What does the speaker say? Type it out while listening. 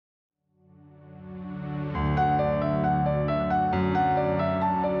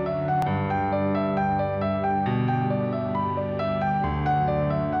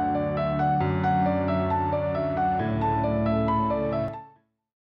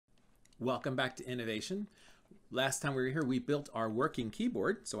Welcome back to Innovation. Last time we were here, we built our working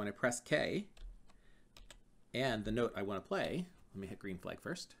keyboard. So when I press K and the note I want to play, let me hit green flag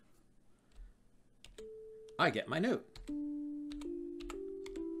first, I get my note.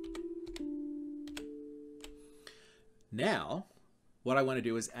 Now, what I want to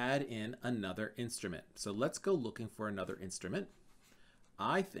do is add in another instrument. So let's go looking for another instrument.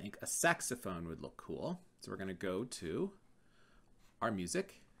 I think a saxophone would look cool. So we're going to go to our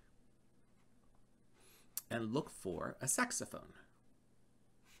music and look for a saxophone.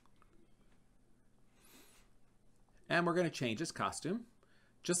 And we're going to change its costume.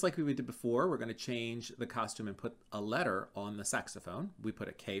 Just like we did before, we're going to change the costume and put a letter on the saxophone. We put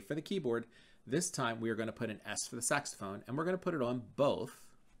a K for the keyboard. This time we are going to put an S for the saxophone, and we're going to put it on both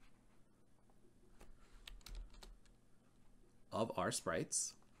of our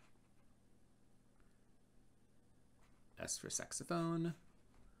sprites. S for saxophone.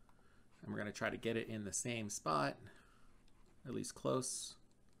 And we're going to try to get it in the same spot, at least close.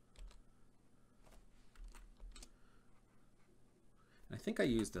 And I think I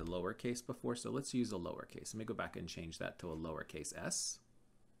used a lowercase before, so let's use a lowercase. Let me go back and change that to a lowercase s.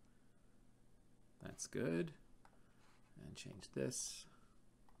 That's good. And change this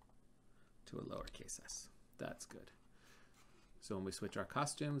to a lowercase s. That's good. So when we switch our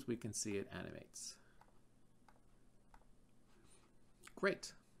costumes, we can see it animates.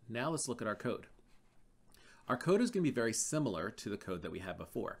 Great. Now let's look at our code. Our code is going to be very similar to the code that we had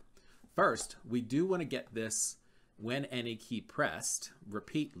before. First, we do want to get this when any key pressed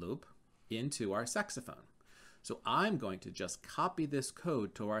repeat loop into our saxophone. So I'm going to just copy this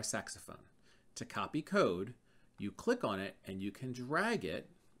code to our saxophone. To copy code, you click on it and you can drag it,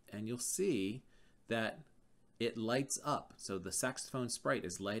 and you'll see that it lights up. So the saxophone sprite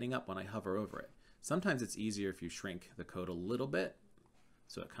is lighting up when I hover over it. Sometimes it's easier if you shrink the code a little bit,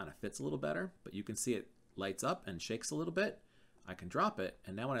 so it kind of fits a little better, but you can see it lights up and shakes a little bit. I can drop it,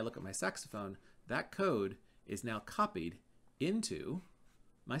 and now when I look at my saxophone, that code is now copied into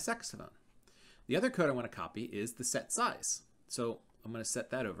my saxophone. The other code I want to copy is the set size. So I'm going to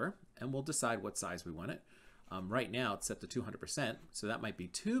set that over, and we'll decide what size we want it. Right now it's set to 200%, so that might be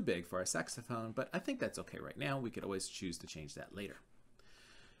too big for our saxophone, but I think that's okay right now. We could always choose to change that later.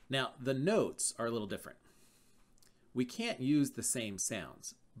 Now, the notes are a little different. We can't use the same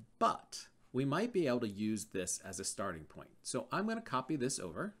sounds, but we might be able to use this as a starting point. So I'm going to copy this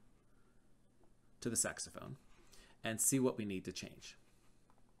over to the saxophone and see what we need to change.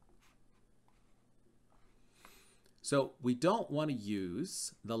 So we don't want to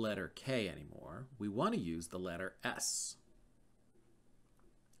use the letter K anymore. We want to use the letter S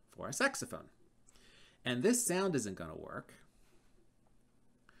for our saxophone. And this sound isn't going to work.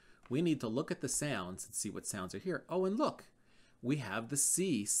 We need to look at the sounds and see what sounds are here. Oh, and look, we have the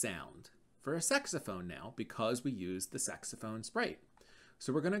C sound for a saxophone now because we used the saxophone sprite.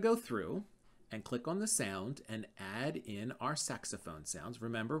 So we're going to go through and click on the sound and add in our saxophone sounds.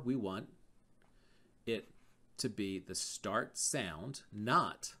 Remember, we want it to be the start sound,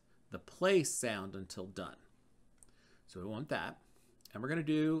 not the play sound until done. So we want that. And we're going to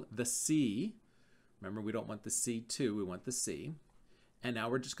do the C. Remember, we don't want the C2, we want the C. And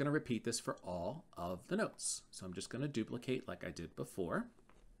now we're just going to repeat this for all of the notes. So I'm just going to duplicate like I did before.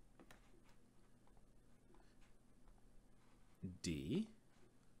 D.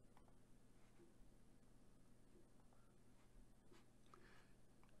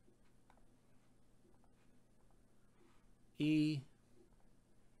 E.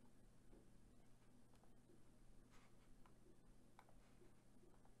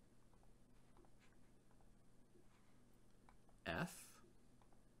 F.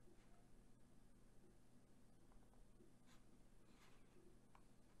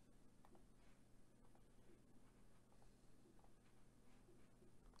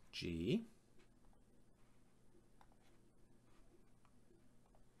 G.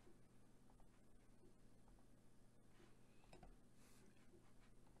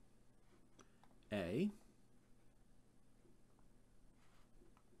 A.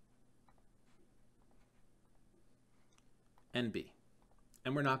 And B.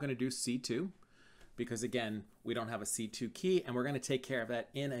 And we're not going to do C2 because, again, we don't have a C2 key, and we're going to take care of that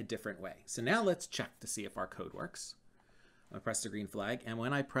in a different way. So now let's check to see if our code works. I'm going to press the green flag, and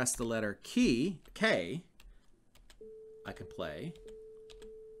when I press the letter K, I can play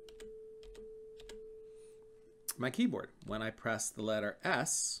my keyboard. When I press the letter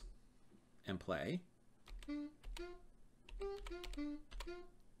S and play,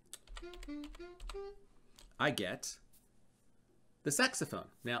 I get the saxophone.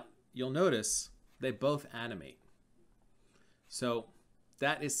 Now, you'll notice they both animate. So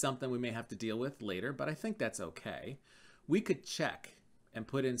that is something we may have to deal with later, but I think that's okay. We could check and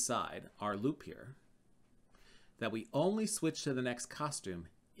put inside our loop here that we only switch to the next costume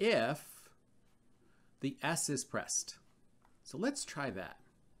if the S is pressed. So let's try that.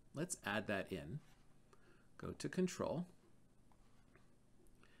 Let's add that in. Go to Control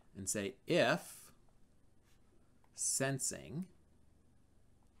and say if sensing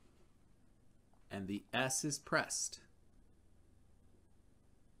and the S is pressed,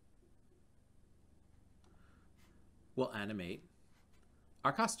 we'll animate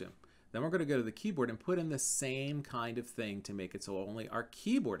our costume. Then we're going to go to the keyboard and put in the same kind of thing to make it so only our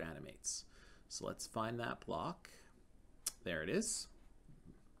keyboard animates. So let's find that block. There it is.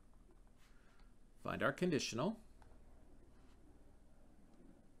 Find our conditional.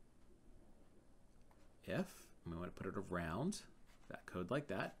 If, and we want to put it around that code like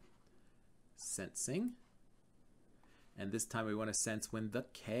that. Sensing. And this time we want to sense when the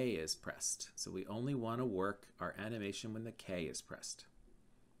K is pressed. So we only want to work our animation when the K is pressed.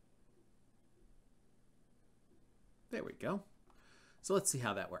 There we go. So let's see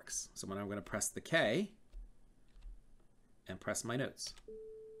how that works. So when I'm going to press the K and press my notes.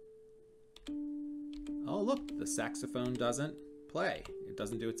 Oh, look, the saxophone doesn't play. It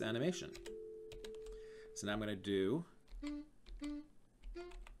doesn't do its animation. So now I'm going to do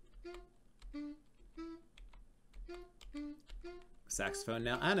saxophone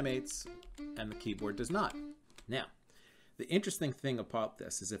now animates and the keyboard does not. Now, the interesting thing about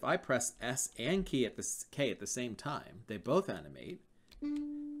this is if I press S and K at the same time, they both animate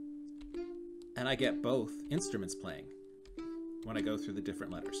and I get both instruments playing when I go through the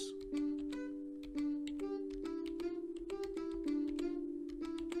different letters.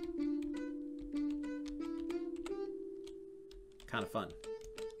 Kind of fun.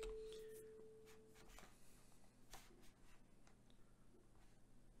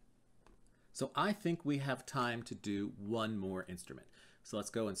 So I think we have time to do one more instrument. So let's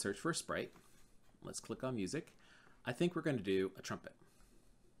go and search for a sprite. Let's click on music. I think we're going to do a trumpet.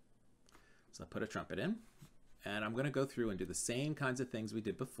 So I put a trumpet in, and I'm going to go through and do the same kinds of things we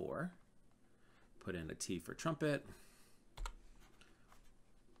did before. Put in a T for trumpet.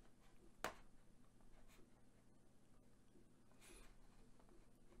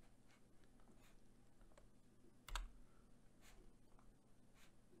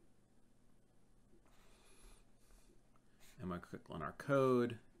 I'm going to click on our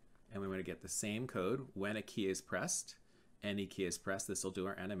code, and we want to get the same code when a key is pressed. Any key is pressed, this will do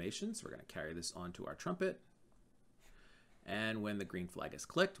our animation. So we're going to carry this onto our trumpet. And when the green flag is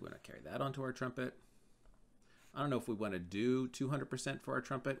clicked, we're going to carry that onto our trumpet. I don't know if we want to do 200% for our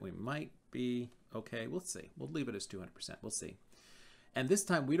trumpet. We might be okay. We'll see. We'll leave it as 200%. We'll see. And this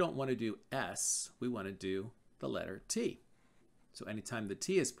time we don't want to do S. We want to do the letter T. So anytime the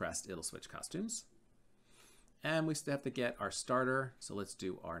T is pressed, it'll switch costumes. And we still have to get our starter. So let's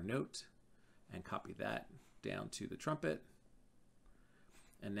do our note and copy that down to the trumpet.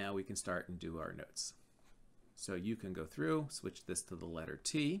 And now we can start and do our notes. So you can go through, switch this to the letter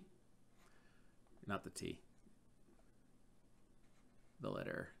T, not the T, the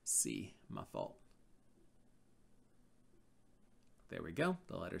letter C, my fault. There we go,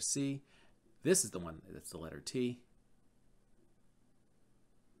 the letter C. This is the one that's the letter T.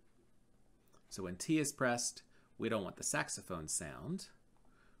 So when T is pressed, we don't want the saxophone sound.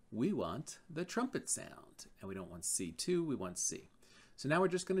 We want the trumpet sound. And we don't want C2, we want C. So now we're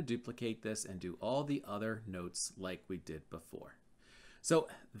just going to duplicate this and do all the other notes like we did before. So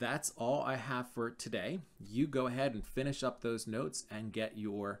that's all I have for today. You go ahead and finish up those notes and get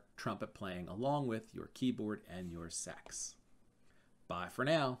your trumpet playing along with your keyboard and your sax. Bye for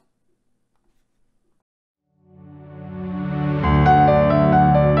now.